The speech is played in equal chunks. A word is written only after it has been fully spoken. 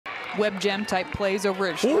web gem type plays over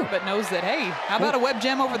at short, but knows that, hey, how about a web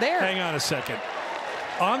gem over there? Hang on a second.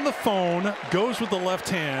 On the phone, goes with the left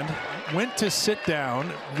hand, went to sit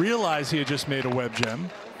down, realized he had just made a web gem.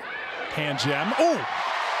 Hand gem. Oh,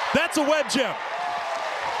 that's a web gem.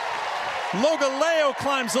 Logaleo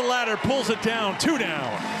climbs the ladder, pulls it down, 2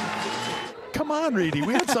 down. Come on, Reedy,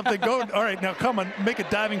 we had something going. All right, now come on, make a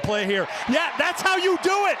diving play here. Yeah, that's how you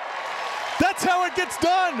do it. That's how it gets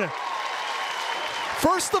done.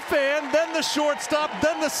 First the fan, then the shortstop,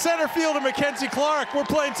 then the center fielder, Mackenzie Clark. We're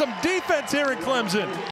playing some defense here in Clemson.